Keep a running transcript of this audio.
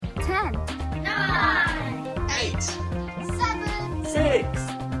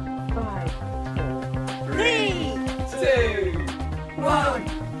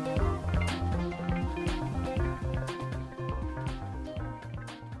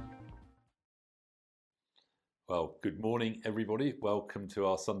Well, good morning, everybody. Welcome to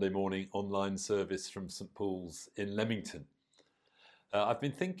our Sunday morning online service from St Paul's in Leamington. I've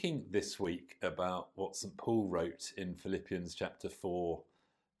been thinking this week about what St Paul wrote in Philippians chapter 4,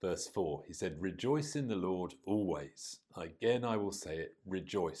 verse 4. He said, "Rejoice in the Lord always. Again, I will say it,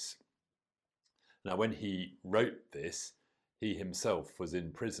 rejoice." Now, when he wrote this, he himself was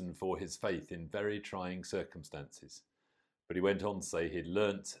in prison for his faith in very trying circumstances. But he went on to say he'd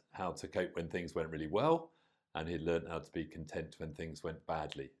learnt how to cope when things went really well, and he'd learned how to be content when things went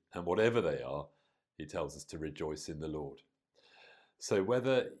badly. And whatever they are, he tells us to rejoice in the Lord. So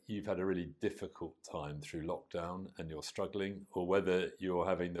whether you've had a really difficult time through lockdown and you're struggling, or whether you're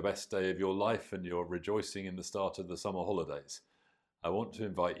having the best day of your life and you're rejoicing in the start of the summer holidays, I want to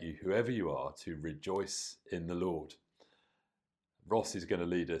invite you, whoever you are, to rejoice in the Lord. Ross is going to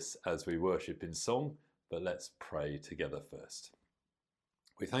lead us as we worship in song, but let's pray together first.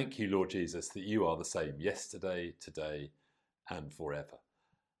 We thank you, Lord Jesus, that you are the same yesterday, today, and forever.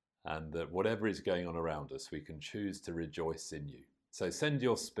 And that whatever is going on around us, we can choose to rejoice in you. So send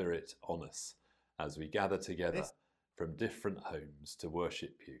your Spirit on us as we gather together from different homes to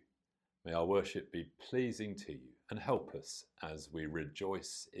worship you. May our worship be pleasing to you and help us as we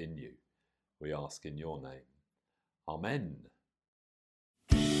rejoice in you. We ask in your name. Amen.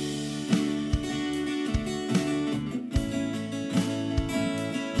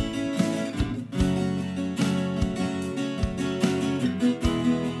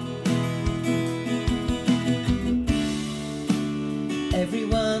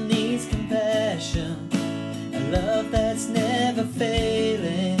 Everyone needs compassion, a love that's never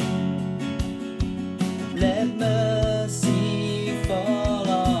failing. Let mercy fall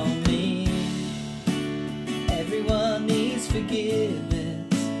on me. Everyone needs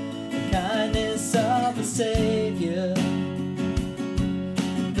forgiveness, the kindness of a Savior,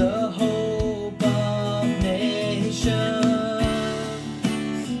 the hope of nations.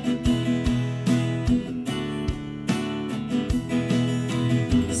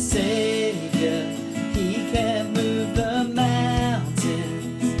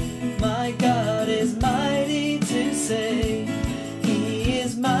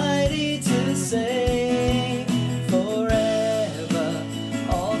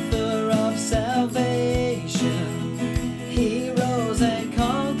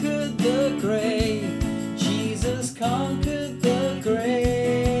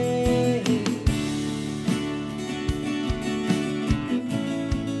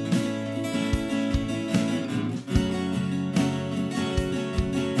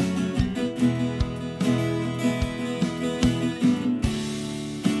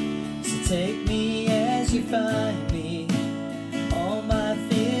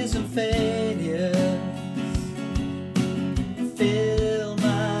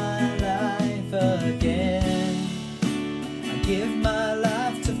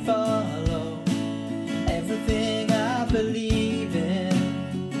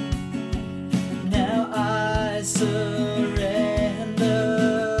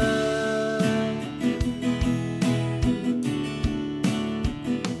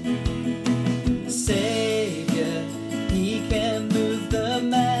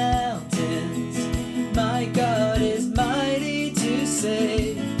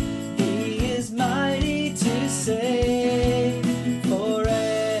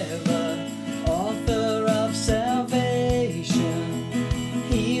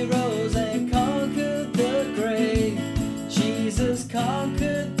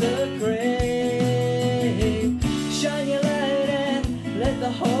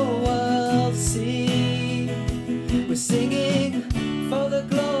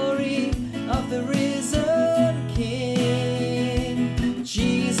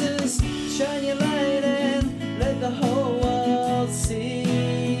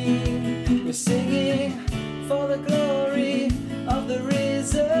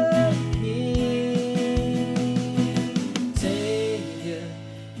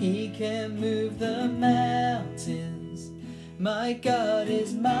 My God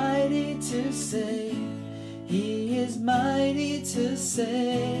is mighty to save, He is mighty to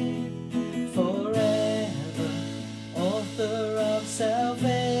save, forever, author of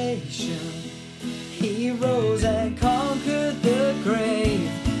salvation. He rose and conquered the grave,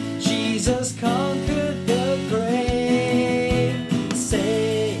 Jesus conquered the grave,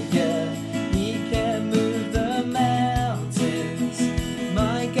 Savior, He can move the mountains,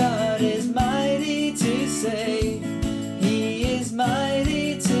 my God is mighty to save,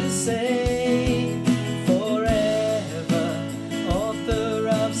 mighty to save, forever, author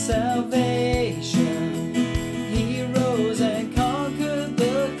of salvation. He rose and conquered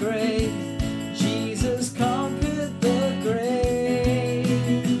the grave,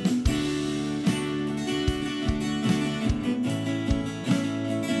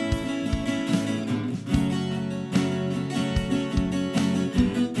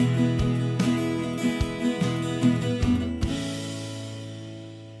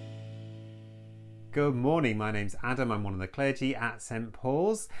 Good morning, my name's Adam, I'm one of the clergy at St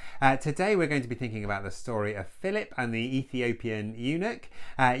Paul's. Today we're going to be thinking about the story of Philip and the Ethiopian eunuch.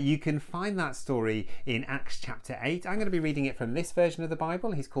 You can find that story in Acts chapter 8. I'm going to be reading it from this version of the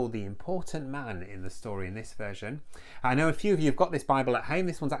Bible. He's called the important man in the story in this version. I know a few of you have got this Bible at home.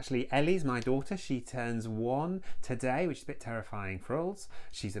 This one's actually Ellie's, my daughter. She turns 1 today, which is a bit terrifying for us.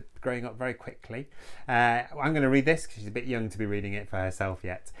 She's growing up very quickly. I'm going to read this because she's a bit young to be reading it for herself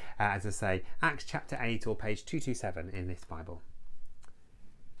yet. As I say, Acts chapter 8 or page 227 in this Bible.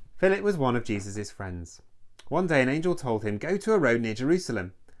 Philip was one of Jesus' friends. One day an angel told him, "Go to a road near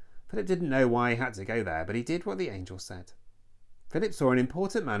Jerusalem." Philip didn't know why he had to go there, but he did what the angel said. Philip saw an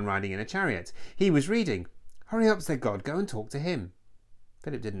important man riding in a chariot. He was reading. "Hurry up," said God, "go and talk to him."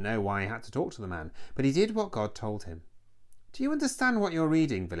 Philip didn't know why he had to talk to the man, but he did what God told him. "Do you understand what you're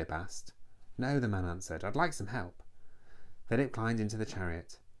reading?" Philip asked. "No," the man answered. "I'd like some help." Philip climbed into the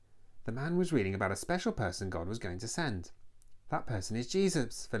chariot. The man was reading about a special person God was going to send. "That person is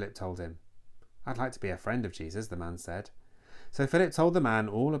Jesus," Philip told him. "I'd like to be a friend of Jesus," the man said. So Philip told the man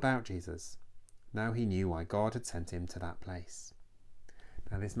all about Jesus. Now he knew why God had sent him to that place.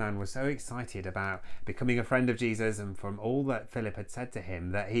 Now this man was so excited about becoming a friend of Jesus and from all that Philip had said to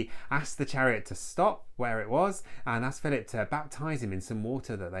him that he asked the chariot to stop where it was and asked Philip to baptize him in some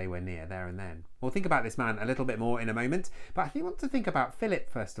water that they were near there and then. We'll think about this man a little bit more in a moment, but I think we want to think about Philip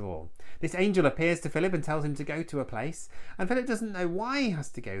first of all. This angel appears to Philip and tells him to go to a place, and Philip doesn't know why he has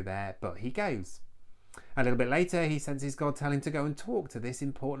to go there, but he goes. A little bit later he senses God tell him to go and talk to this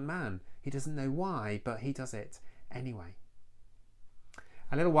important man. He doesn't know why, but he does it anyway.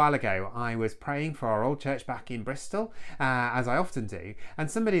 A little while ago, I was praying for our old church back in Bristol, as I often do, and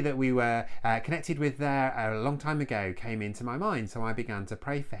somebody that we were connected with there a long time ago came into my mind, so I began to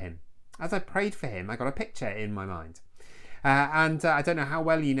pray for him. As I prayed for him, I got a picture in my mind. I don't know how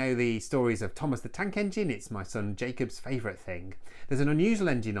well you know the stories of Thomas the Tank Engine. It's my son Jacob's favourite thing. There's an unusual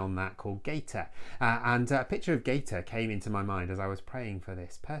engine on that called Gator, and a picture of Gator came into my mind as I was praying for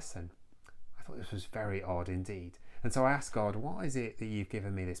this person. I thought this was very odd indeed. And so I asked God, "What is it that you've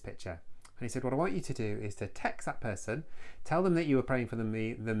given me this picture?" And he said, "What I want you to do is to text that person, tell them that you were praying for them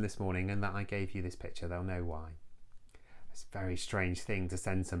this morning and that I gave you this picture. They'll know why." It's a very strange thing to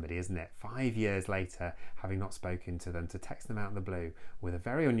send somebody, isn't it? 5 years later, having not spoken to them, to text them out in the blue with a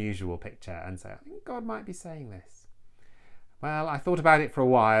very unusual picture and say, "I think God might be saying this." Well, I thought about it for a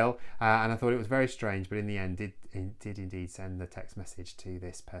while and I thought it was very strange, but in the end did indeed send the text message to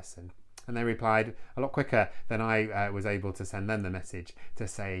this person. And they replied a lot quicker than I was able to send them the message to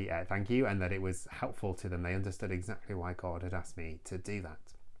say thank you and that it was helpful to them. They understood exactly why God had asked me to do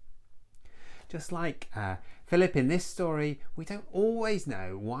that. Just like Philip in this story, we don't always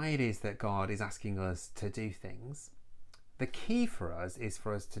know why it is that God is asking us to do things. The key for us is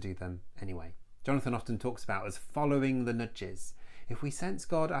for us to do them anyway. Jonathan often talks about us following the nudges. If we sense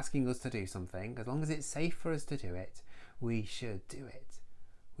God asking us to do something, as long as it's safe for us to do it, we should do it.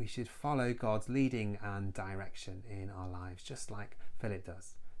 We should follow God's leading and direction in our lives, just like Philip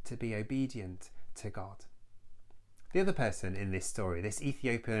does, to be obedient to God. The other person in this story, this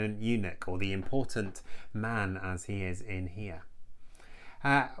Ethiopian eunuch, or the important man as he is in here,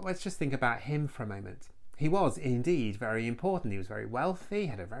 let's just think about him for a moment. He was indeed very important. He was very wealthy,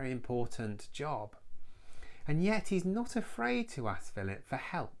 had a very important job. And yet he's not afraid to ask Philip for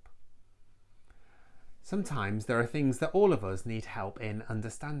help. Sometimes there are things that all of us need help in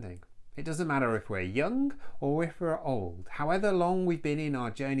understanding. It doesn't matter if we're young or if we're old. However long we've been in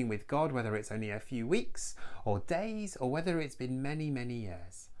our journey with God, whether it's only a few weeks or days or whether it's been many, many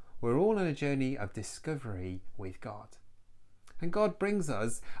years, we're all on a journey of discovery with God. And God brings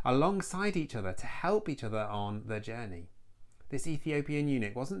us alongside each other to help each other on the journey. This Ethiopian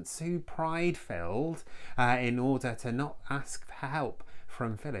eunuch wasn't too pride-filled in order to not ask for help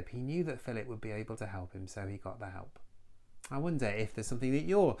from Philip. He knew that Philip would be able to help him, so he got the help. I wonder if there's something that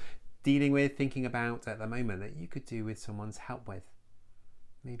you're dealing with, thinking about at the moment that you could do with someone's help with.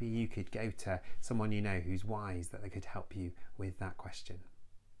 Maybe you could go to someone you know who's wise, that they could help you with that question.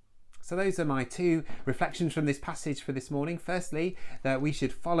 So those are my two reflections from this passage for this morning. Firstly, that we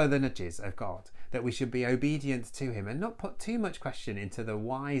should follow the nudges of God, that we should be obedient to him and not put too much question into the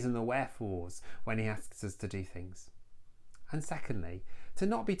whys and the wherefores when he asks us to do things. And secondly, to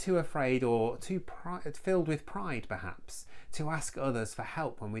not be too afraid or too filled with pride perhaps to ask others for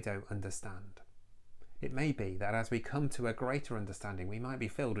help when we don't understand. It may be that as we come to a greater understanding, we might be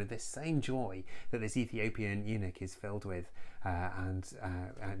filled with this same joy that this Ethiopian eunuch is filled with and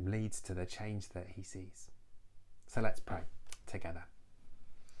leads to the change that he sees. So let's pray together.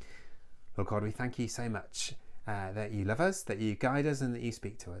 Lord God, we thank you so much that you love us, that you guide us and that you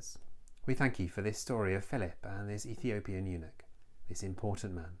speak to us. We thank you for this story of Philip and this Ethiopian eunuch, this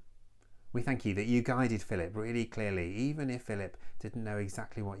important man. We thank you that you guided Philip really clearly, even if Philip didn't know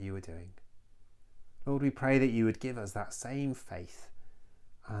exactly what you were doing. Lord, we pray that you would give us that same faith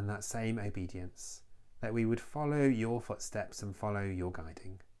and that same obedience, that we would follow your footsteps and follow your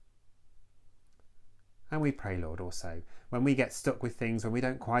guiding. And we pray, Lord, also, when we get stuck with things, when we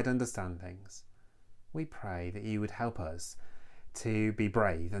don't quite understand things, we pray that you would help us to be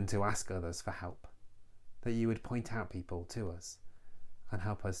brave and to ask others for help, that you would point out people to us and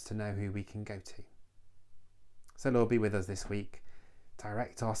help us to know who we can go to. So, Lord, be with us this week.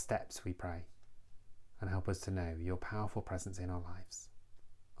 Direct our steps, we pray, and help us to know your powerful presence in our lives.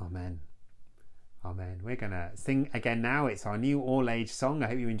 Amen. Amen. We're going to sing again now. It's our new all-age song. I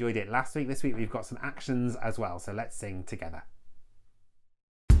hope you enjoyed it last week. This week we've got some actions as well, so let's sing together.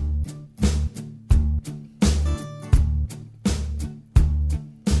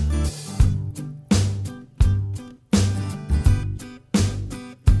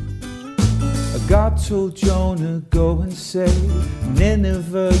 God told Jonah, go and say,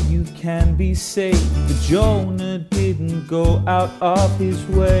 Nineveh, you can be saved. But Jonah didn't go out of his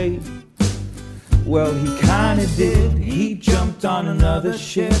way. Well, he kinda did. He jumped on another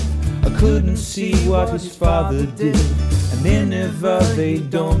ship. I couldn't see what his father did. And Nineveh, they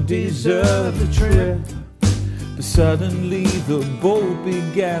don't deserve the trip. But suddenly the boat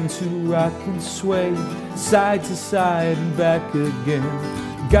began to rock and sway, side to side and back again.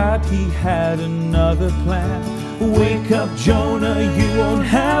 God, he had another plan. Wake up, Jonah, you won't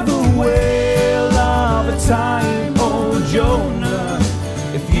have a whale of a time, oh Jonah.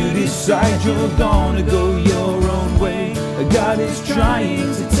 If you decide you're gonna go your own way, God is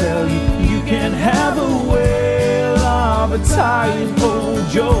trying to tell you, you can have a whale of a time, oh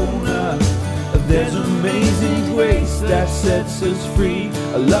Jonah. There's amazing grace that sets us free,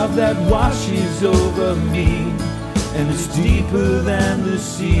 a love that washes over me. And it's deeper than the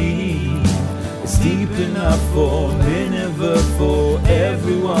sea. It's deep enough for Nineveh, for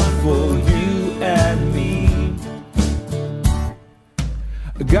everyone, for you and me.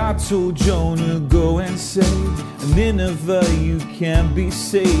 God told Jonah, go and say, Nineveh, you can be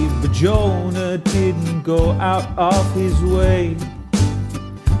saved. But Jonah didn't go out of his way.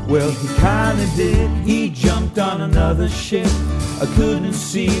 Well, he kinda did. He jumped on another ship. I couldn't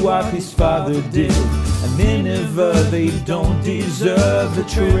see what his father did. And Nineveh, they don't deserve the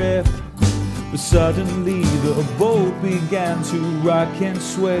trip. But suddenly the boat began to rock and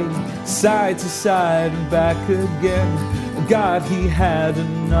sway, side to side and back again. God, he had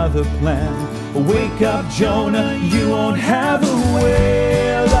another plan. Wake up, Jonah, you won't have a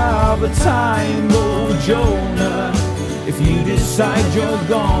whale of a time, oh Jonah. If you decide you're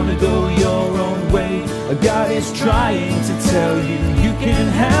gonna go your own way, God is trying to tell you, you can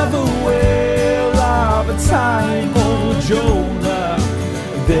have a whale of a time, oh Jonah.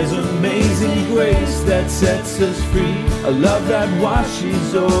 There's amazing grace that sets us free, a love that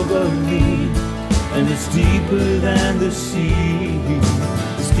washes over me. And it's deeper than the sea.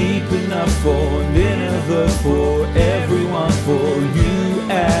 It's deep enough for Nineveh, for everyone, for you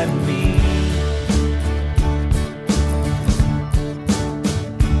and me.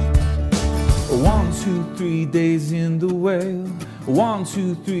 1, 2, 3 days in the whale. 1,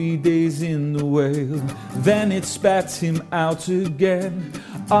 2, 3 days in the whale. Then it spat him out again.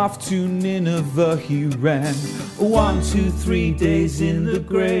 Off to Nineveh he ran. 1, 2, 3 days in the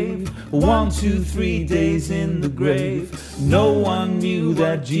grave. 1, 2, 3 days in the grave. No one knew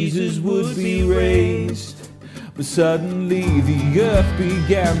that Jesus would be raised. But suddenly the earth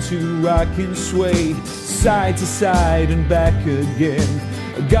began to rock and sway, side to side and back again.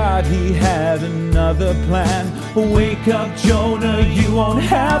 God, he had another plan. Wake up, Jonah, you won't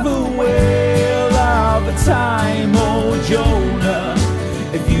have a whale of a time, oh Jonah.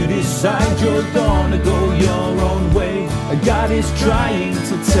 If you decide you're gonna go your own way, God is trying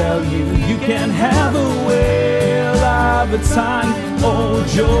to tell you, you can have a whale of a time, oh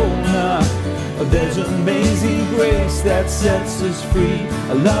Jonah. There's amazing grace that sets us free,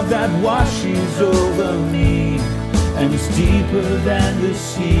 a love that washes over me. And it's deeper than the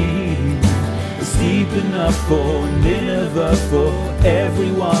sea. It's deep enough for Nineveh, for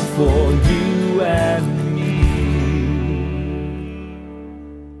everyone, for you and me.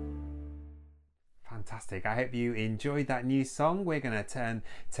 fantastic. I hope you enjoyed that new song. We're going to turn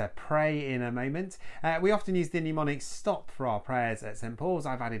to pray in a moment. We often use the mnemonic STOP for our prayers at St Paul's.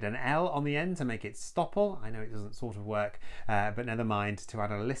 I've added an L on the end to make it STOPPLE. I know it doesn't sort of work, but never mind, to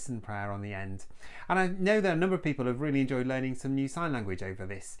add a listen prayer on the end. And I know that a number of people have really enjoyed learning some new sign language over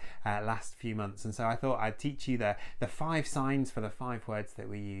this last few months, and so I thought I'd teach you the 5 signs for the 5 words that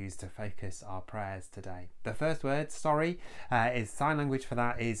we use to focus our prayers today. The first word, sorry, is sign language for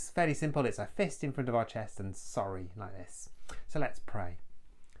that is fairly simple. It's a fist in front of our chest and sorry, like this. So let's pray.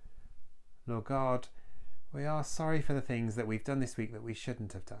 Lord God, we are sorry for the things that we've done this week that we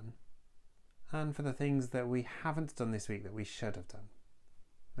shouldn't have done, and for the things that we haven't done this week that we should have done.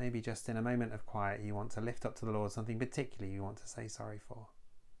 Maybe just in a moment of quiet you want to lift up to the Lord something particularly you want to say sorry for.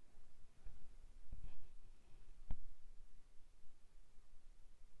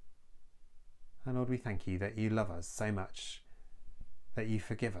 And Lord, we thank you that you love us so much, that you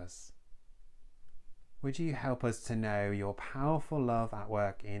forgive us. Would you help us to know your powerful love at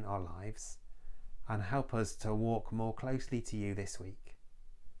work in our lives, and help us to walk more closely to you this week.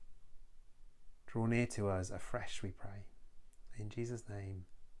 Draw near to us afresh, we pray. In Jesus' name,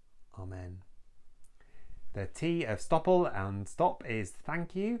 amen. The T of stopple and stop is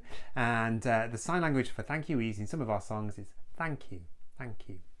thank you, and the sign language for thank you we use in some of our songs is thank you, thank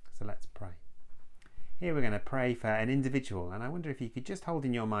you. So let's pray. Here we're going to pray for an individual, and I wonder if you could just hold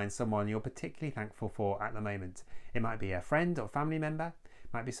in your mind someone you're particularly thankful for at the moment. It might be a friend or family member,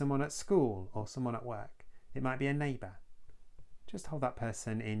 it might be someone at school or someone at work, it might be a neighbour. Just hold that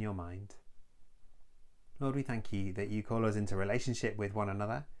person in your mind. Lord, we thank you that you call us into relationship with one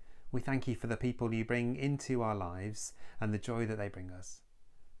another. We thank you for the people you bring into our lives and the joy that they bring us.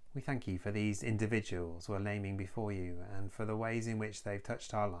 We thank you for these individuals we're naming before you and for the ways in which they've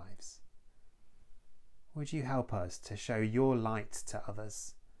touched our lives. Would you help us to show your light to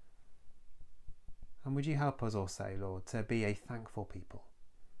others? And would you help us also, Lord, to be a thankful people,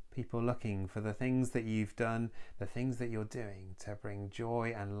 people looking for the things that you've done, the things that you're doing to bring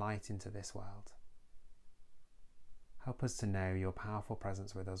joy and light into this world. Help us to know your powerful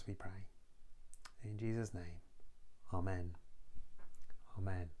presence with us, we pray. In Jesus' name, amen.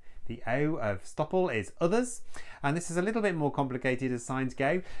 Amen. The O of stopple is others, and this is a little bit more complicated as signs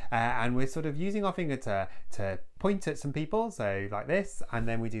go, and we're sort of using our finger to point at some people, so like this, and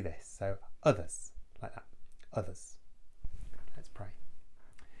then we do this, so others, like that, others. Let's pray.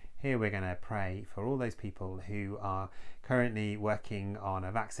 Here we're going to pray for all those people who are currently working on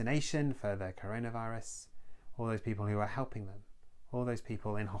a vaccination for the coronavirus, all those people who are helping them, all those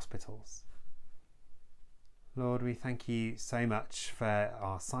people in hospitals. Lord, we thank you so much for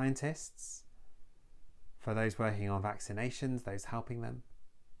our scientists, for those working on vaccinations, those helping them,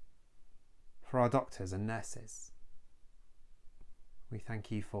 for our doctors and nurses. We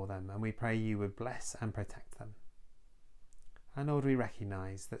thank you for them, and we pray you would bless and protect them. And Lord, we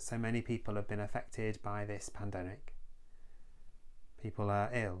recognise that so many people have been affected by this pandemic. People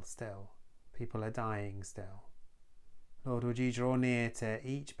are ill still. People are dying still. Lord, would you draw near to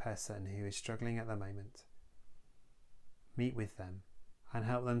each person who is struggling at the moment? Meet with them and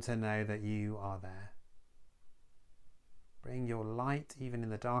help them to know that you are there. Bring your light even in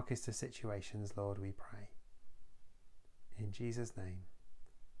the darkest of situations, Lord, we pray. In Jesus' name,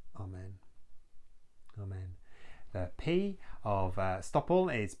 amen. Amen. The P of stopple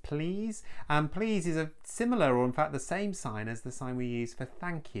is please, and please is a similar, or in fact the same sign as the sign we use for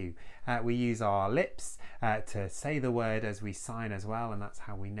thank you. We use our lips to say the word as we sign as well, and that's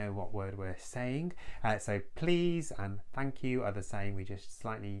how we know what word we're saying. So please and thank you are the same, we just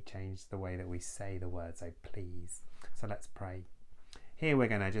slightly change the way that we say the word, so please. So let's pray. Here we're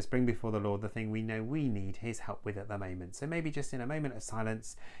going to just bring before the Lord the thing we know we need his help with at the moment. So maybe just in a moment of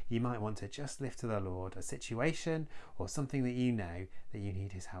silence, you might want to just lift to the Lord a situation or something that you know that you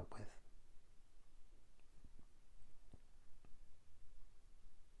need his help with.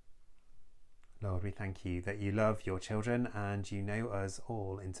 Lord, we thank you that you love your children and you know us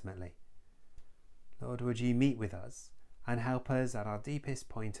all intimately. Lord, would you meet with us and help us at our deepest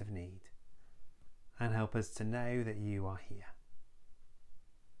point of need, and help us to know that you are here.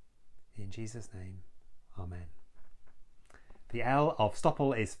 In Jesus' name, amen. The L of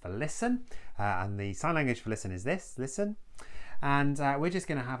stopple is for listen, and the sign language for listen is this, listen. And we're just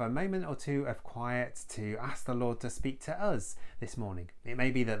going to have a moment or two of quiet to ask the Lord to speak to us this morning. It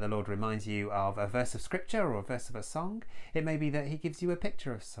may be that the Lord reminds you of a verse of scripture or a verse of a song. It may be that he gives you a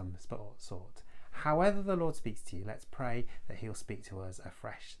picture of some sort. However the Lord speaks to you, let's pray that he'll speak to us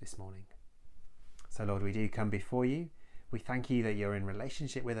afresh this morning. So Lord, we do come before you. We thank you that you're in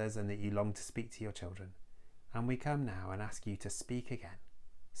relationship with us and that you long to speak to your children. And we come now and ask you to speak again.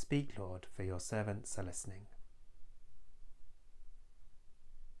 Speak, Lord, for your servants are listening.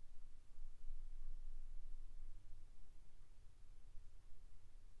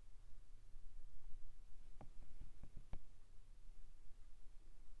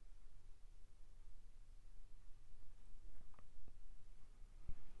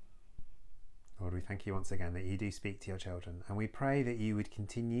 Lord, we thank you once again that you do speak to your children, and we pray that you would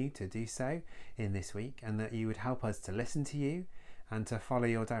continue to do so in this week, and that you would help us to listen to you and to follow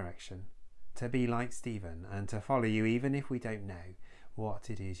your direction, to be like Stephen and to follow you even if we don't know what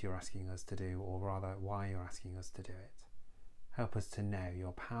it is you're asking us to do, or rather why you're asking us to do it. Help us to know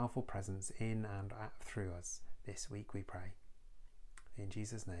your powerful presence in and through us this week, we pray. In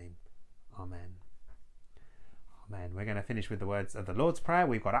Jesus' name, amen. Amen. We're going to finish with the words of the Lord's Prayer.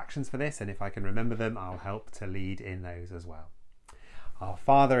 We've got actions for this, and if I can remember them, I'll help to lead in those as well. Our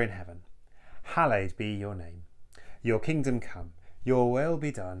Father in heaven, hallowed be your name. Your kingdom come, your will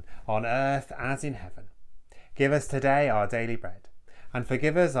be done on earth as in heaven. Give us today our daily bread, and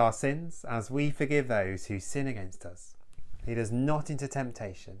forgive us our sins as we forgive those who sin against us. Lead us not into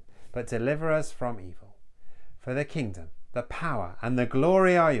temptation, but deliver us from evil. For the kingdom, the power, and the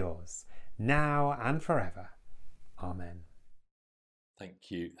glory are yours, now and forever. Amen.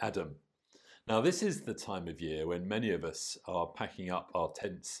 Thank you, Adam. Now, this is the time of year when many of us are packing up our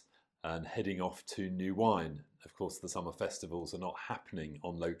tents and heading off to New Wine. Of course, the summer festivals are not happening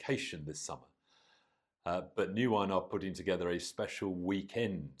on location this summer, but New Wine are putting together a special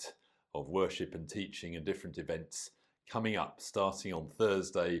weekend of worship and teaching and different events coming up, starting on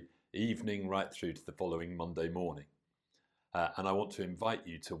Thursday evening right through to the following Monday morning. And I want to invite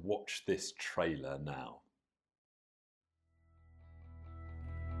you to watch this trailer now.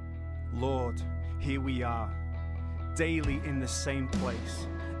 Lord, here we are, daily in the same place,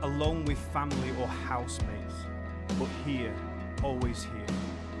 alone with family or housemates, but here, always here.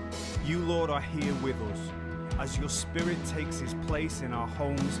 You, Lord, are here with us. As your Spirit takes his place in our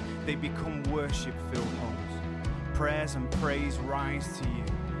homes, they become worship-filled homes. Prayers and praise rise to you,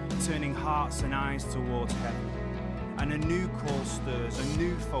 turning hearts and eyes towards heaven. And a new call stirs, a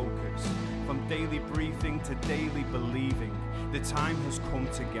new focus. From daily briefing to daily believing, the time has come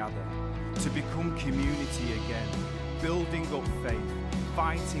to gather, to become community again, building up faith,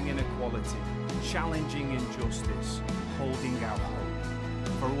 fighting inequality, challenging injustice, holding out hope.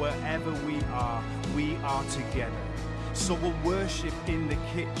 For wherever we are together. So we'll worship in the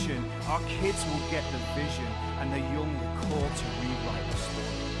kitchen, our kids will get the vision, and the young are called to rewrite the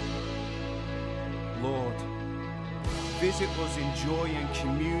story. Lord, visit us in joy and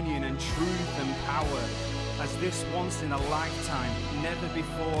communion and truth and power, as this once in a lifetime, never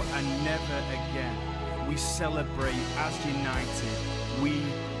before and never again, we celebrate as united, we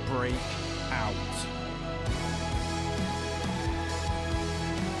break out.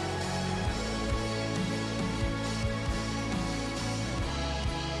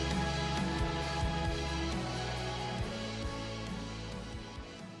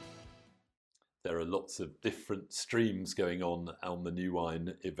 There are lots of different streams going on the New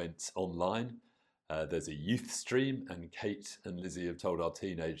Wine events online. There's a youth stream, and Kate and Lizzie have told our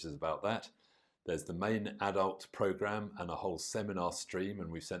teenagers about that. There's the main adult programme and a whole seminar stream, and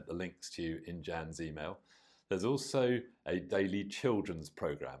we've sent the links to you in Jan's email. There's also a daily children's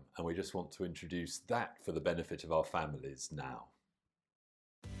programme, and we just want to introduce that for the benefit of our families now.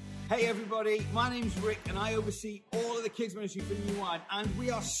 Hey everybody, my name's Rick and I oversee all of the kids ministry for New Wine, and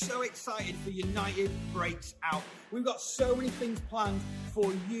we are so excited for United Breaks Out. We've got so many things planned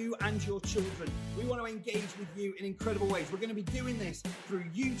for you and your children. We want to engage with you in incredible ways. We're going to be doing this through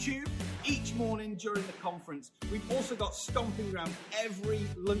YouTube each morning during the conference. We've also got stomping grounds every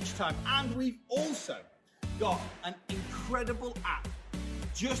lunchtime, and we've also got an incredible app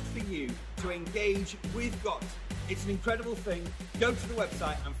just for you to engage with God. It's an incredible thing. Go to the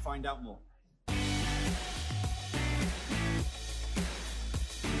website and find out more.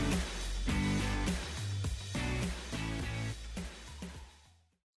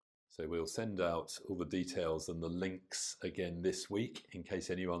 So we'll send out all the details and the links again this week in case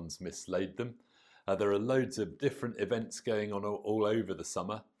anyone's mislaid them. There are loads of different events going on all over the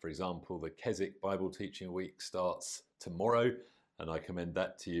summer. For example, the Keswick Bible Teaching Week starts tomorrow, and I commend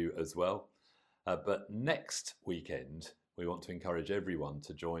that to you as well. But next weekend, we want to encourage everyone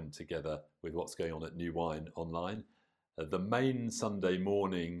to join together with what's going on at New Wine online. The main Sunday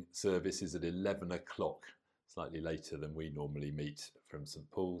morning service is at 11 o'clock, slightly later than we normally meet from St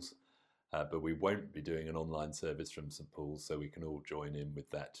Paul's. But we won't be doing an online service from St Paul's, so we can all join in with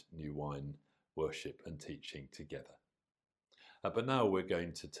that New Wine worship and teaching together. But now we're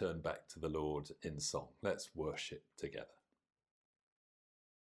going to turn back to the Lord in song. Let's worship together.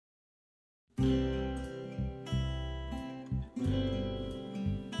 Through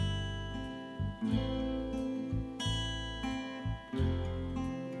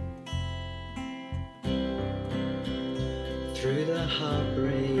the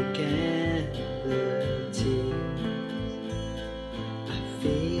heartbreak and the tears, I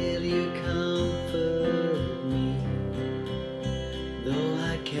feel you comfort me, though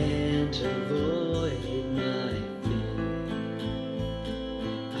I can't avoid my fear.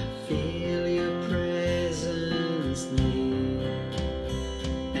 I feel your presence near,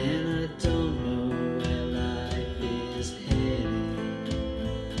 and I don't know where life is heading,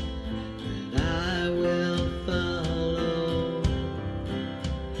 but I will follow,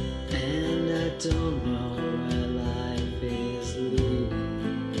 and I don't know where life is leading,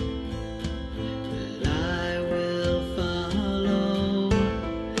 but I will follow.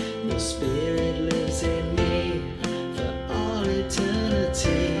 Your spirit lives in me for all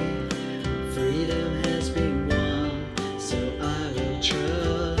eternity. Freedom has been won, so I will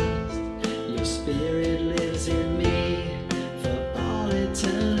trust. Your spirit lives in me for all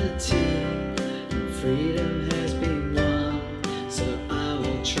eternity. Freedom has been won, so I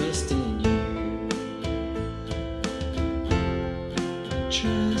will trust in you.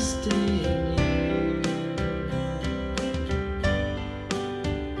 Trust in you.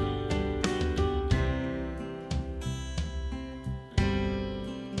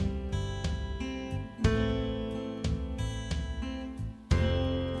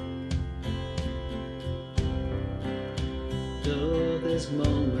 Though there's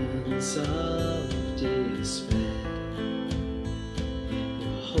moments of despair,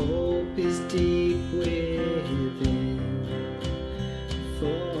 your hope is deep within,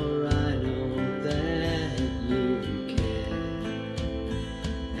 for I know that you care,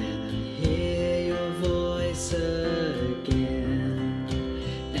 and I hear your voice again,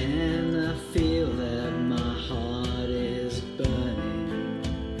 and I feel that my heart is burning,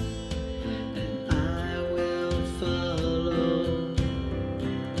 and I will follow,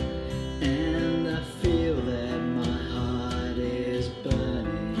 and I feel that my heart is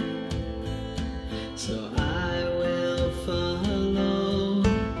burning, so I will follow.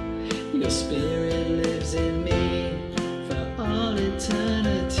 Your spirit lives in me for all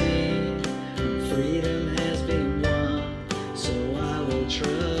eternity. Freedom has been won, so I will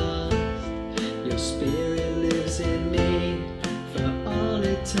trust. Your spirit lives in me for all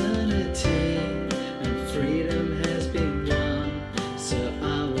eternity, and freedom has been won, so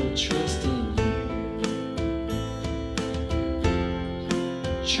I will trust in you.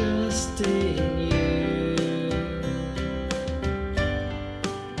 Trust in you.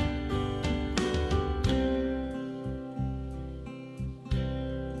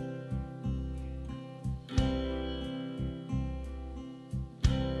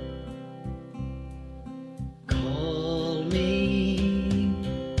 Call me,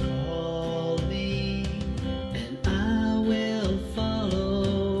 call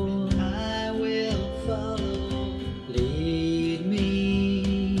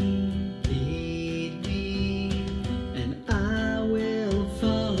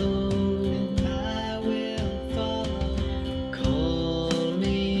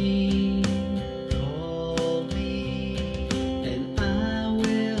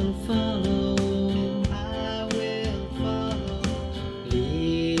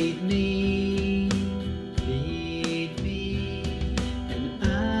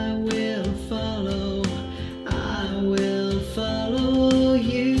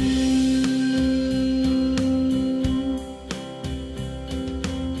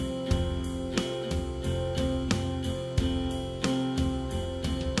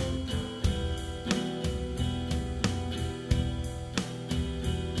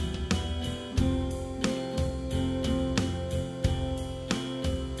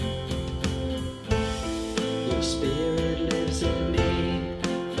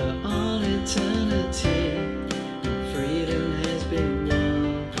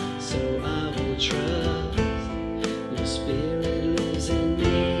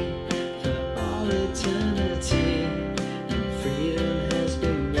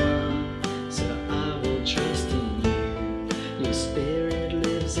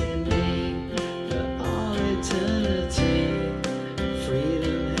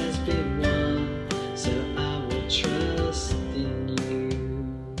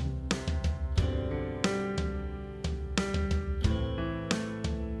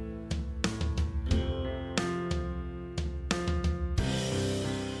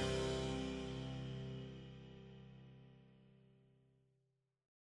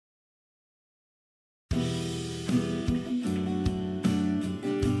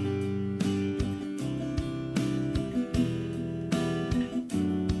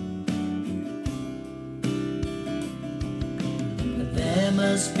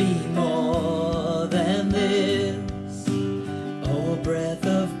must be more than this. Oh, breath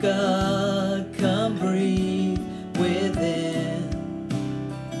of God, come breathe within.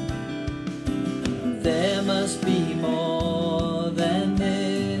 There must be more than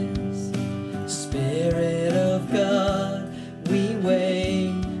this. Spirit of God, we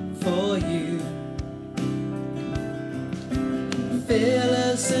wait for you. Fill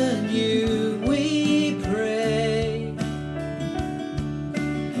us anew, we pray.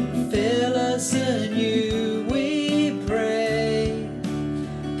 Fill us anew, we pray.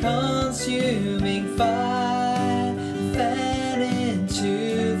 Consuming fire, fan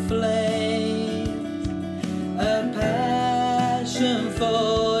into flames. A passion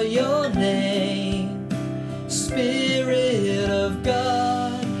for your name. Spirit of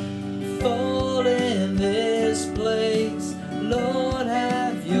God, fall in this place. Lord,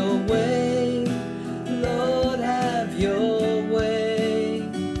 have your way. Lord, have your way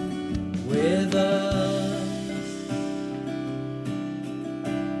with us.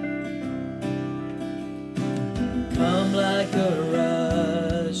 Come like a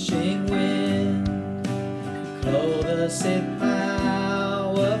rushing wind, clothe us in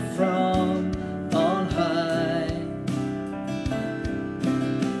power from on high.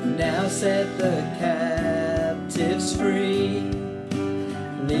 Now set the captives free.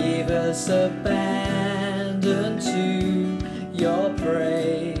 Leave us abandoned to your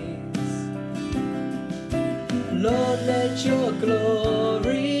praise. Lord, let your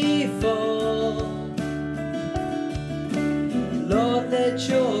glory fall. Lord, let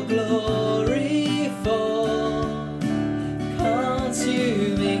your glory fall.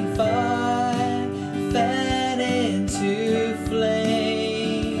 Consuming fire, fan into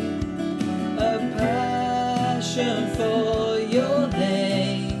flame. A passion for your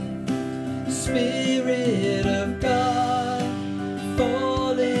name. Spirit of God,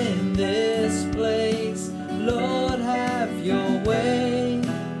 fall in this place. Lord, have your way.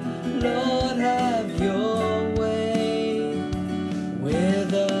 Lord, have your way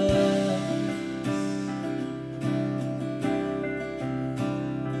with us.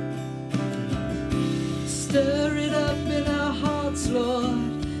 Stir it up in our hearts,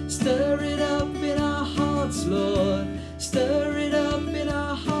 Lord. Stir it up in our hearts, Lord. Stir it up in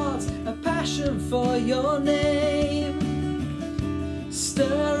our hearts. A passion for your name.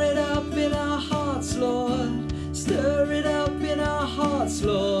 Stir it up in our hearts, Lord. Stir it up in our hearts,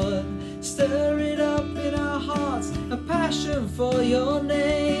 Lord. Stir it up in our hearts. A passion for your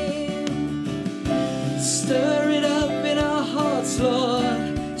name. Stir it up in our hearts,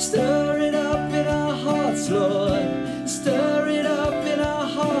 Lord. Stir it up in our hearts, Lord. Stir it up in our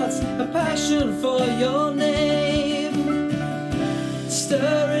hearts. A passion for your name.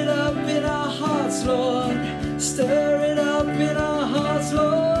 Stir it up in our hearts, Lord. Stir it up in our hearts,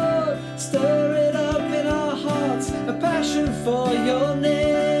 Lord. Stir it up in our hearts. A passion for your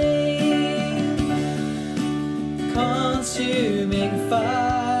name. Consuming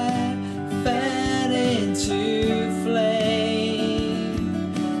fire, fan into flame.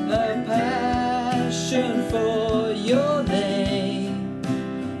 A passion for your name.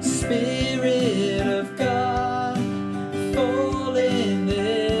 Spirit of God, fall in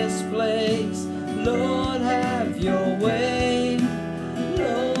this place. Lord, have your way.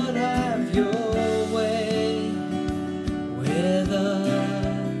 Lord, have your way with us.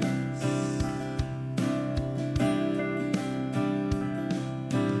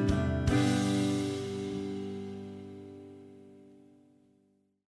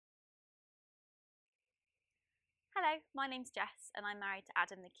 Hello, my name's Jess and I'm married to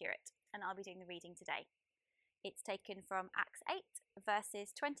Adam the curate, and I'll be doing the reading today. It's taken from Acts 8,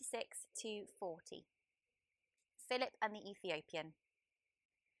 verses 26 to 40. Philip and the Ethiopian.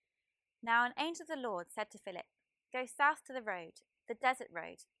 Now an angel of the Lord said to Philip, "Go south to the road, the desert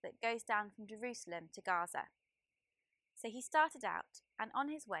road that goes down from Jerusalem to Gaza." So he started out, and on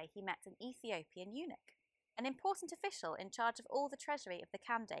his way he met an Ethiopian eunuch, an important official in charge of all the treasury of the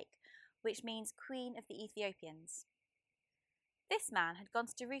Kandake, which means Queen of the Ethiopians. This man had gone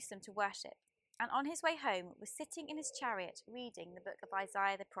to Jerusalem to worship, and on his way home was sitting in his chariot reading the book of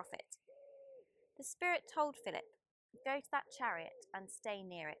Isaiah the prophet. The Spirit told Philip, "Go to that chariot and stay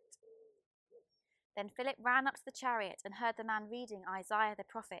near it." Then Philip ran up to the chariot and heard the man reading Isaiah the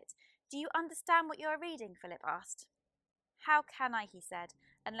prophet. "Do you understand what you are reading?" Philip asked. "How can I," he said,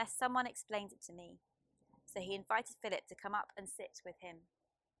 "unless someone explains it to me?" So he invited Philip to come up and sit with him.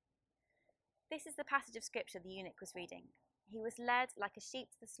 This is the passage of scripture the eunuch was reading. He was led like a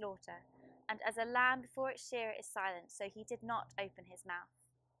sheep to the slaughter, and as a lamb before its shearer is silent, so he did not open his mouth.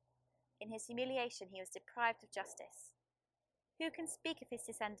 In his humiliation he was deprived of justice. Who can speak of his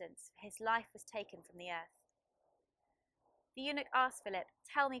descendants? For his life was taken from the earth. The eunuch asked Philip,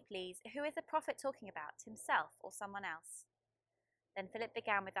 "Tell me, please, who is the prophet talking about, himself or someone else?" Then Philip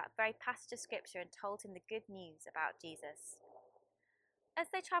began with that very passage of scripture and told him the good news about Jesus. As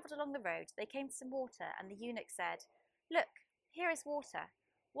they travelled along the road, they came to some water, and the eunuch said, "Look, here is water.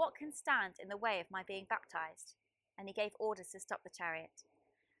 What can stand in the way of my being baptized?" And he gave orders to stop the chariot.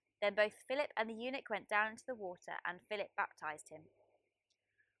 Then both Philip and the eunuch went down into the water, and Philip baptized him.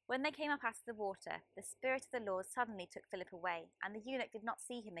 When they came up out of the water, the Spirit of the Lord suddenly took Philip away, and the eunuch did not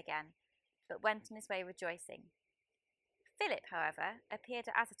see him again, but went on his way rejoicing. Philip, however, appeared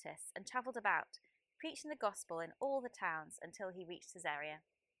at Azotus and travelled about, preaching the gospel in all the towns until he reached Caesarea.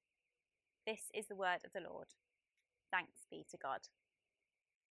 This is the word of the Lord. Thanks be to God.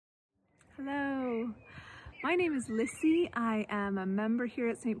 Hello, my name is Lissy. I am a member here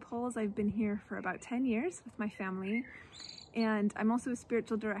at St. Paul's. I've been here for about 10 years with my family, and I'm also a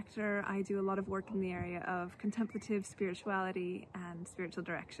spiritual director. I do a lot of work in the area of contemplative spirituality and spiritual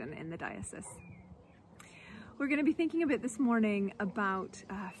direction in the diocese. We're going to be thinking a bit this morning about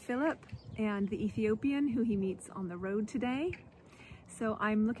Philip and the Ethiopian who he meets on the road today. So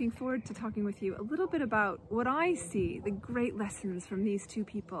I'm looking forward to talking with you a little bit about what I see, the great lessons from these two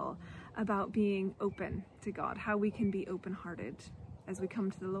people about being open to God, how we can be open-hearted as we come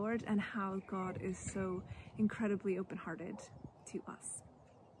to the Lord, and how God is so incredibly open-hearted to us.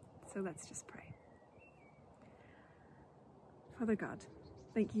 So let's just pray. Father God,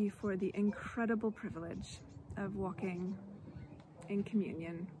 thank you for the incredible privilege of walking in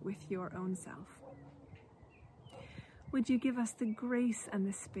communion with your own self. Would you give us the grace and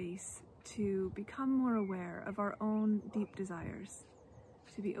the space to become more aware of our own deep desires,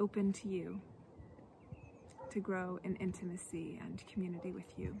 to be open to you, to grow in intimacy and community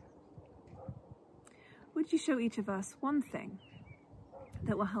with you? Would you show each of us one thing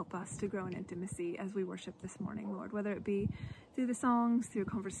that will help us to grow in intimacy as we worship this morning, Lord, whether it be through the songs, through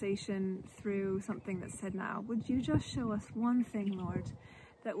conversation, through something that's said now? Would you just show us one thing, Lord,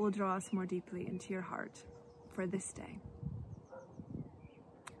 that will draw us more deeply into your heart for this day?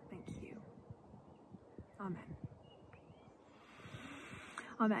 Thank you. Amen.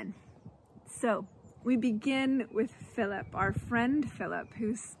 Amen. So we begin with Philip, our friend Philip,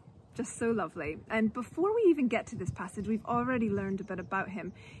 who's just so lovely. And before we even get to this passage, we've already learned a bit about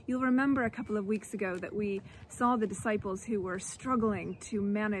him. You'll remember a couple of weeks ago that we saw the disciples who were struggling to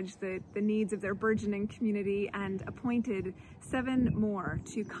manage the needs of their burgeoning community, and appointed 7 more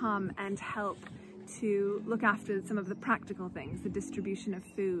to come and help to look after some of the practical things, the distribution of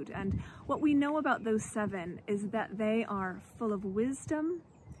food. And what we know about those 7 is that they are full of wisdom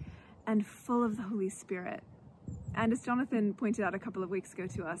and full of the Holy Spirit. And as Jonathan pointed out a couple of weeks ago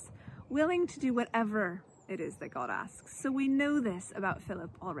to us, willing to do whatever it is that God asks. So we know this about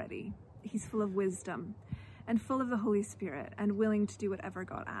Philip already. He's full of wisdom and full of the Holy Spirit and willing to do whatever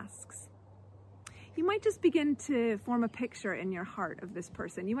God asks. You might just begin to form a picture in your heart of this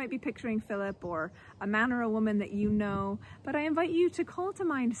person. You might be picturing Philip or a man or a woman that you know, but I invite you to call to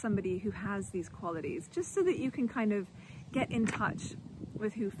mind somebody who has these qualities, just so that you can kind of get in touch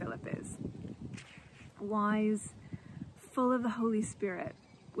with who Philip is. Wise, full of the Holy Spirit,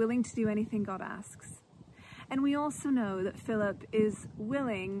 willing to do anything God asks. And we also know that Philip is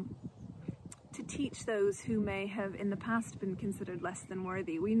willing to teach those who may have in the past been considered less than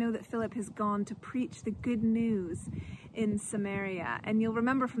worthy. We know that Philip has gone to preach the good news in Samaria. And you'll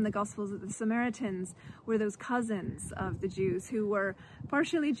remember from the Gospels that the Samaritans were those cousins of the Jews who were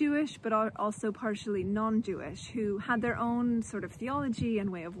partially Jewish but also partially non-Jewish, who had their own sort of theology and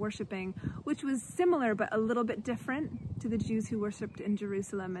way of worshipping, which was similar but a little bit different to the Jews who worshipped in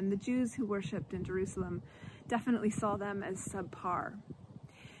Jerusalem. And the Jews who worshipped in Jerusalem definitely saw them as subpar.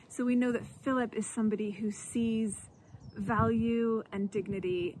 So we know that Philip is somebody who sees value and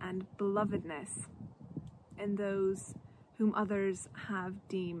dignity and belovedness in those whom others have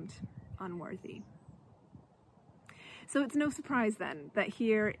deemed unworthy. So it's no surprise then that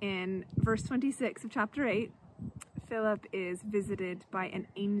here in verse 26 of chapter 8, Philip is visited by an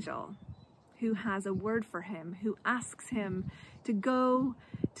angel who has a word for him, who asks him to go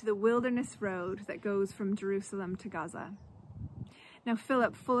to the wilderness road that goes from Jerusalem to Gaza. Now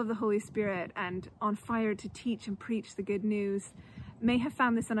Philip, full of the Holy Spirit and on fire to teach and preach the good news, may have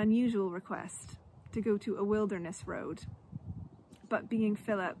found this an unusual request, to go to a wilderness road. But being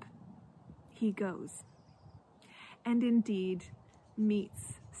Philip, he goes. And indeed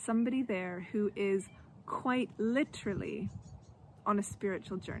meets somebody there who is quite literally on a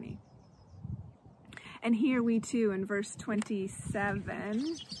spiritual journey. And here we too, in verse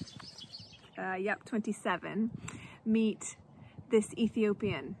 27, meet this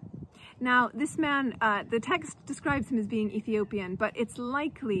Ethiopian. Now, this man, the text describes him as being Ethiopian, but it's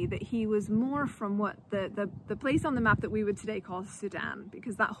likely that he was more from what the place on the map that we would today call Sudan,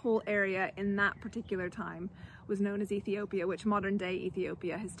 because that whole area in that particular time was known as Ethiopia, which modern day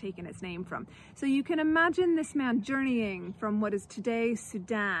Ethiopia has taken its name from. So you can imagine this man journeying from what is today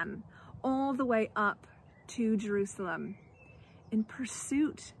Sudan all the way up to Jerusalem in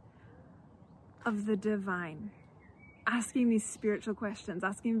pursuit of the divine, asking these spiritual questions,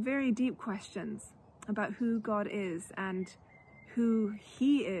 asking very deep questions about who God is and who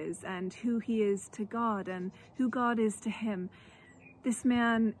he is and who he is to God and who God is to him. This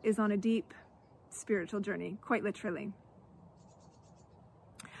man is on a deep spiritual journey, quite literally.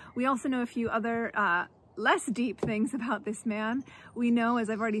 We also know a few other less deep things about this man. We know, as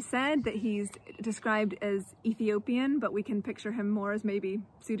I've already said, that he's described as Ethiopian, but we can picture him more as maybe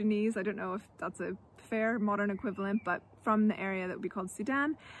Sudanese. I don't know if that's a fair modern equivalent, but from the area that would be called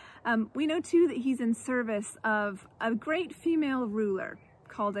Sudan. We know too that he's in service of a great female ruler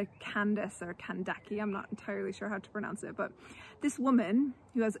called a Candace or Kandaki. I'm not entirely sure how to pronounce it, but this woman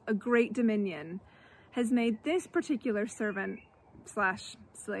who has a great dominion has made this particular servant slash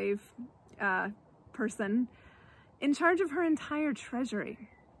slave person in charge of her entire treasury.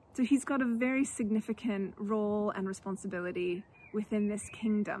 So he's got a very significant role and responsibility within this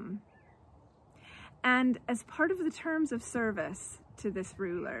kingdom. And as part of the terms of service to this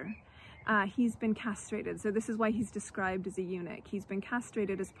ruler, he's been castrated. So this is why he's described as a eunuch. He's been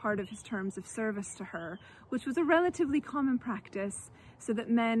castrated as part of his terms of service to her, which was a relatively common practice so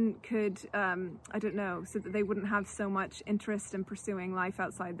that men could, so that they wouldn't have so much interest in pursuing life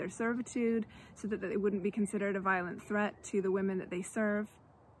outside their servitude, so that they wouldn't be considered a violent threat to the women that they serve.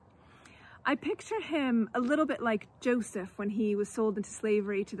 I picture him a little bit like Joseph when he was sold into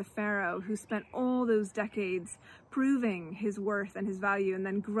slavery to the Pharaoh, who spent all those decades proving his worth and his value and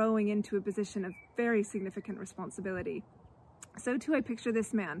then growing into a position of very significant responsibility. So too I picture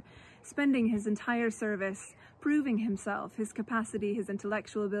this man spending his entire service proving himself, his capacity, his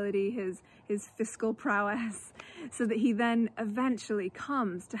intellectual ability, his fiscal prowess, so that he then eventually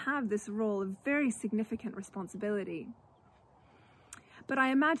comes to have this role of very significant responsibility. But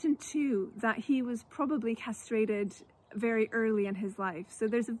I imagine too that he was probably castrated very early in his life. So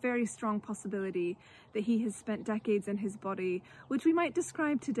there's a very strong possibility that he has spent decades in his body, which we might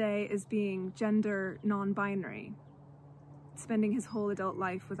describe today as being gender non-binary, spending his whole adult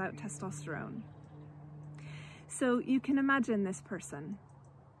life without testosterone. So you can imagine this person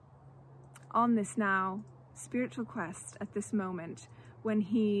on this now spiritual quest at this moment, when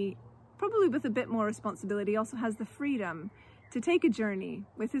he, probably with a bit more responsibility, also has the freedom to take a journey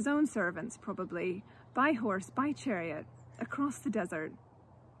with his own servants, probably, by horse, by chariot, across the desert,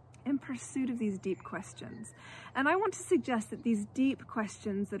 in pursuit of these deep questions. And I want to suggest that these deep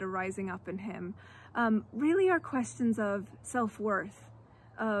questions that are rising up in him really are questions of self-worth,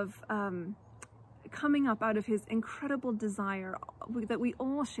 of coming up out of his incredible desire that we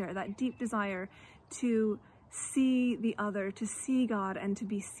all share, that deep desire to see the other, to see God and to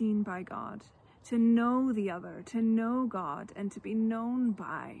be seen by God, to know the other, to know God and to be known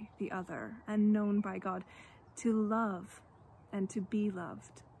by the other and known by God, to love and to be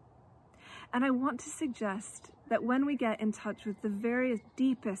loved. And I want to suggest that when we get in touch with the very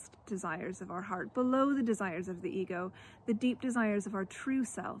deepest desires of our heart, below the desires of the ego, the deep desires of our true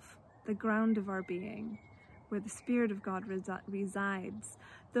self, the ground of our being, where the Spirit of God resides,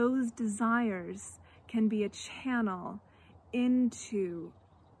 those desires can be a channel into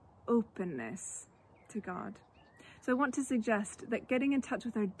openness to God. So I want to suggest that getting in touch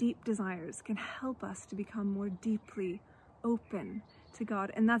with our deep desires can help us to become more deeply open to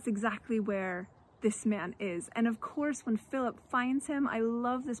God. And that's exactly where this man is. And of course, when Philip finds him, I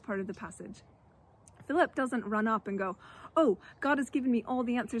love this part of the passage. Philip doesn't run up and go, "Oh, God has given me all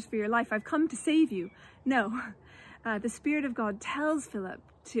the answers for your life. I've come to save you." No, the Spirit of God tells Philip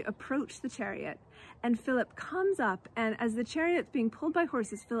to approach the chariot. And Philip comes up, and as the chariot's being pulled by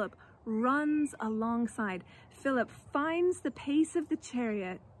horses, Philip runs alongside. Philip finds the pace of the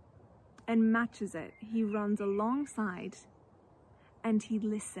chariot and matches it. He runs alongside and he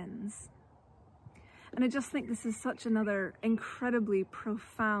listens. And I just think this is such another incredibly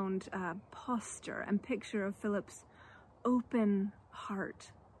profound posture and picture of Philip's open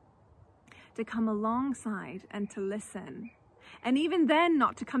heart, to come alongside and to listen. And even then,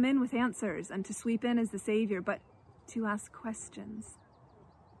 not to come in with answers and to sweep in as the savior, but to ask questions.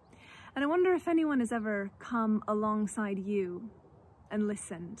 And I wonder if anyone has ever come alongside you and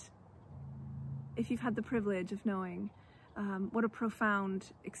listened. If you've had the privilege of knowing what a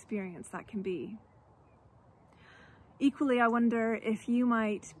profound experience that can be. Equally, I wonder if you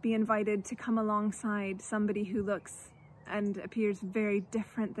might be invited to come alongside somebody who looks and appears very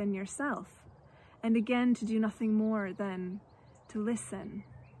different than yourself, and again to do nothing more than to listen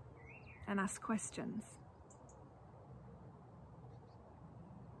and ask questions.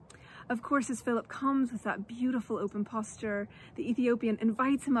 Of course, as Philip comes with that beautiful open posture, the Ethiopian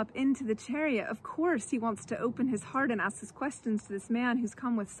invites him up into the chariot. Of course, he wants to open his heart and ask his questions to this man who's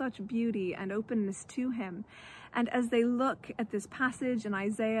come with such beauty and openness to him. And as they look at this passage in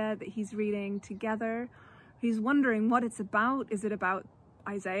Isaiah that he's reading together, he's wondering what it's about. Is it about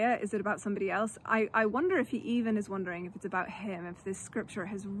Isaiah? Is it about somebody else? I wonder if he even is wondering if it's about him, if this scripture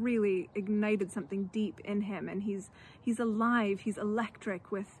has really ignited something deep in him and he's alive, he's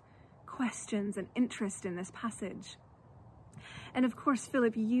electric with questions and interest in this passage. And of course,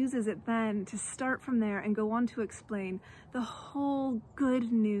 Philip uses it then to start from there and go on to explain the whole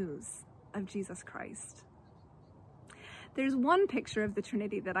good news of Jesus Christ. There's one picture of the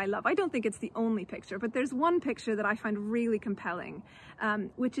Trinity that I love. I don't think it's the only picture, but there's one picture that I find really compelling,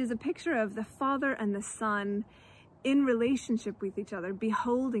 which is a picture of the Father and the Son in relationship with each other,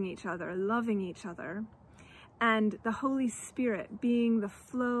 beholding each other, loving each other, and the Holy Spirit being the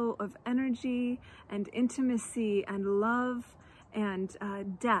flow of energy and intimacy and love and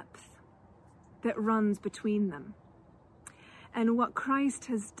depth that runs between them. And what Christ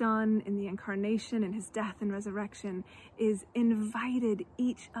has done in the incarnation and his death and resurrection is invited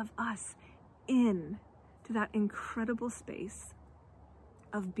each of us in to that incredible space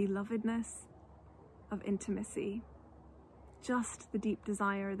of belovedness, of intimacy. Just the deep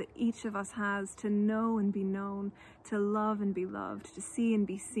desire that each of us has to know and be known, to love and be loved, to see and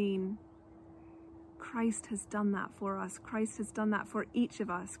be seen. Christ has done that for us. Christ has done that for each of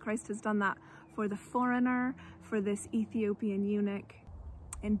us. Christ has done that for the foreigner, for this Ethiopian eunuch.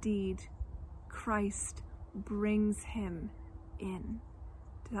 Indeed, Christ brings him in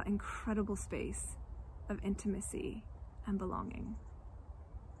to that incredible space of intimacy and belonging.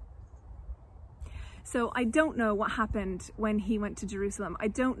 So I don't know what happened when he went to Jerusalem. I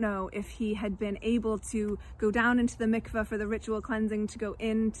don't know if he had been able to go down into the mikveh for the ritual cleansing, to go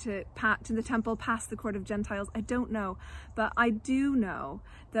into the temple past the court of Gentiles. I don't know. But I do know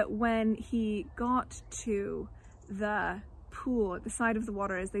that when he got to the pool at the side of the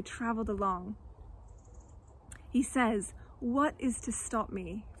water as they traveled along, he says, "What is to stop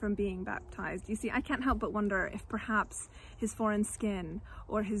me from being baptized?" You see, I can't help but wonder if perhaps his foreign skin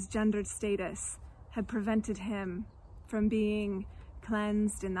or his gendered status had prevented him from being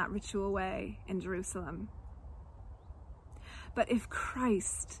cleansed in that ritual way in Jerusalem. But if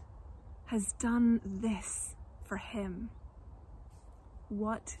Christ has done this for him,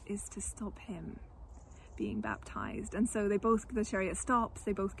 what is to stop him being baptized? And so the chariot stops,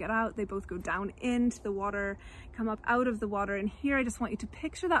 they both get out, they both go down into the water, come up out of the water. And here I just want you to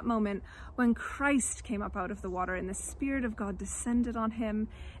picture that moment when Christ came up out of the water and the Spirit of God descended on him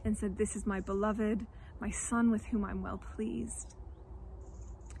and said, "This is my beloved, my Son with whom I'm well pleased."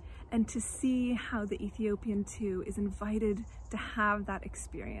 And to see how the Ethiopian too is invited to have that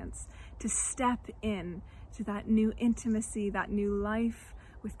experience, to step in to that new intimacy, that new life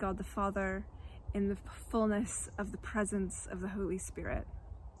with God the Father, in the fullness of the presence of the Holy Spirit.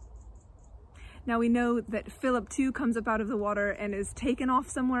 Now we know that Philip too comes up out of the water and is taken off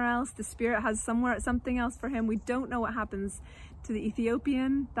somewhere else. The Spirit has something else for him. We don't know what happens to the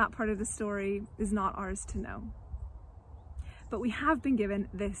Ethiopian. That part of the story is not ours to know. But we have been given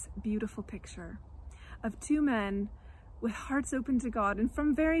this beautiful picture of two men with hearts open to God and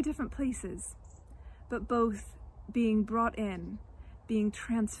from very different places, but both being brought in, being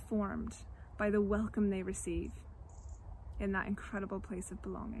transformed by the welcome they receive in that incredible place of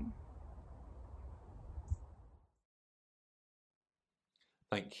belonging.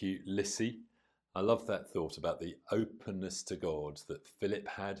 Thank you, Lissy. I love that thought about the openness to God that Philip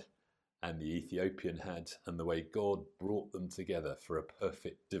had and the Ethiopian had, and the way God brought them together for a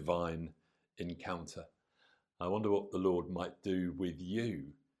perfect divine encounter. I wonder what the Lord might do with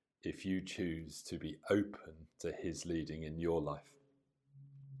you if you choose to be open to his leading in your life.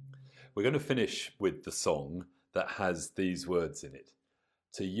 We're going to finish with the song that has these words in it.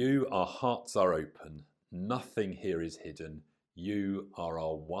 To you our hearts are open, nothing here is hidden, you are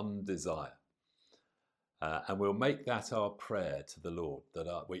our one desire. And we'll make that our prayer to the Lord,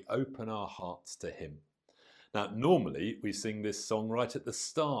 that we open our hearts to him. Now, normally we sing this song right at the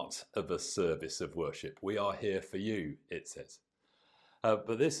start of a service of worship. We are here for you, it says.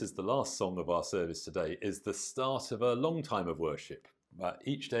 But this is the last song of our service today, is the start of a long time of worship,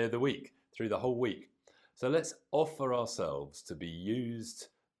 each day of the week, through the whole week. So let's offer ourselves to be used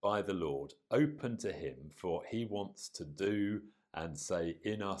by the Lord, open to him for what he wants to do and say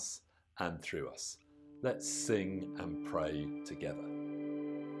in us and through us. Let's sing and pray together.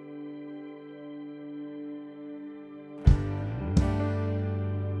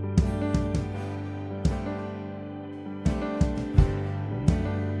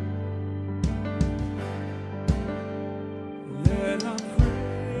 Let our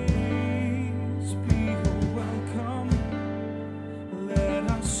praise be your welcome. Let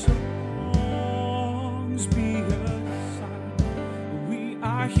our songs be a sign. We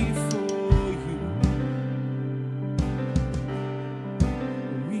are here for you.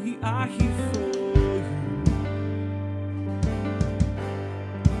 We are here for you.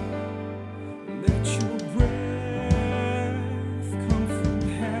 Let your breath come from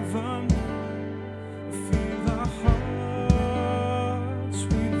heaven. Fill our hearts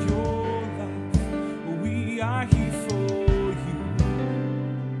with your life. We are here for you.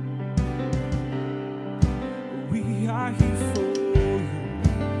 We are here for you.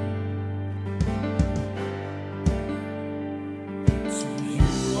 To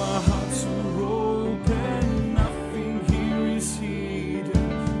you our hearts are open, nothing here is hidden.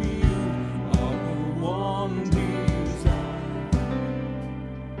 You are the one desire.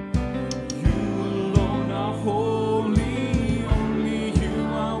 You alone are holy, only you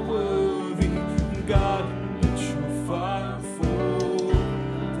are worthy. God, let your fire fall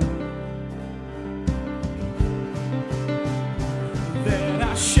down. Let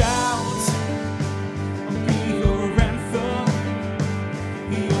our shout be your anthem,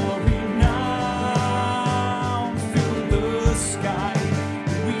 your renown fill the sky.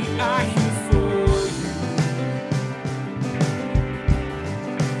 We are here for you.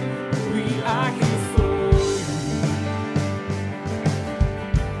 We are here for you.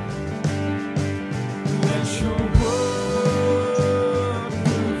 Let your word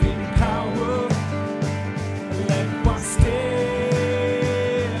move in power. Let what's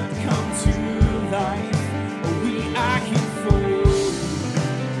dead come to life. We are here for you.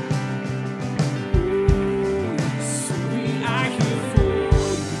 Yes, we are here for you.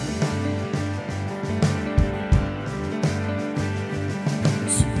 To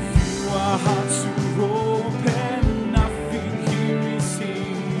you our hearts are open, nothing here is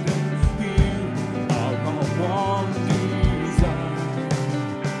hidden. You are our one desire.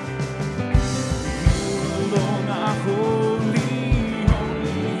 You alone are holy,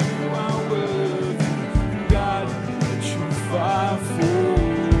 only you are worthy. God, let your fire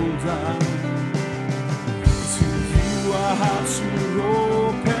fall down. To you our hearts are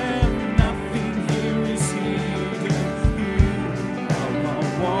open, nothing here is hidden. You are our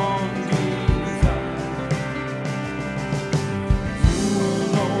one desire. You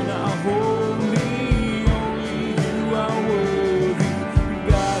alone are holy, only you are worthy.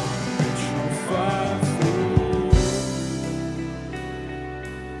 God, let your fire fall.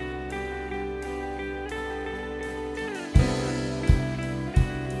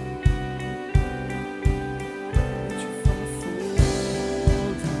 Let your fire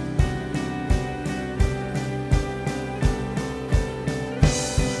fall down.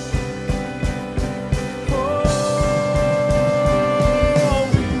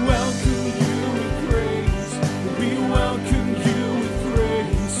 We welcome you with praise. We welcome you with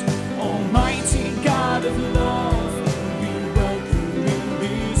praise. Almighty God of love, we welcome you in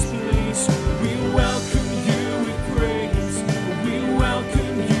this place. We welcome you with praise. We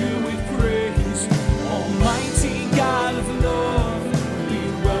welcome you with praise. Almighty God of love, we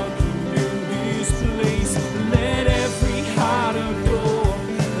welcome you in this place. Let every heart adore,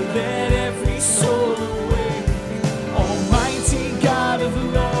 let every soul awake. Almighty God of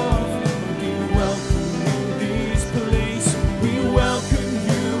love, we welcome you in this place. We welcome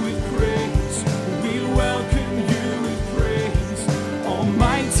you with praise. We welcome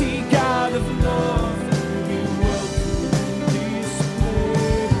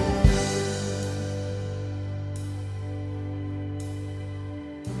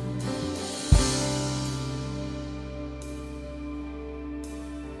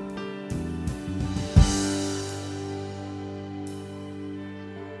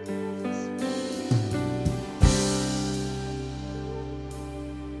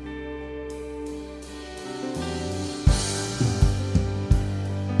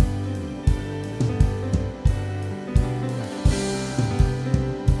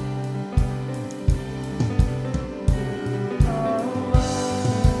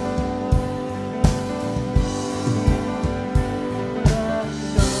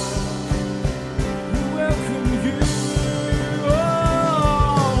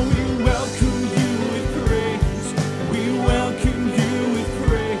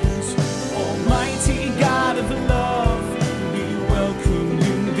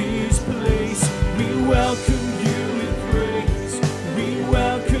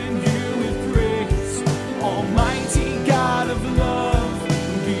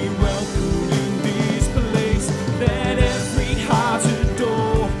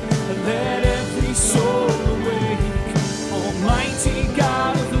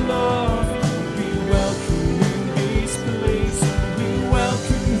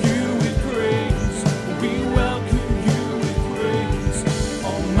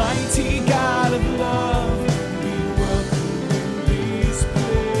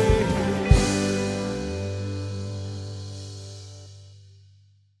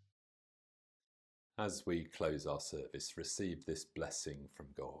as we close our service, receive this blessing from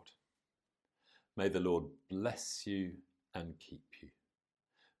God. May the Lord bless you and keep you.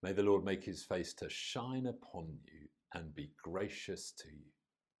 May the Lord make his face to shine upon you and be gracious to you.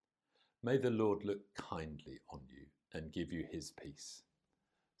 May the Lord look kindly on you and give you his peace.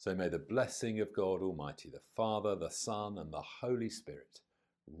 So may the blessing of God Almighty, the Father, the Son, and the Holy Spirit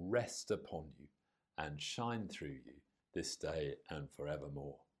rest upon you and shine through you this day and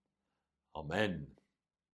forevermore. Amen.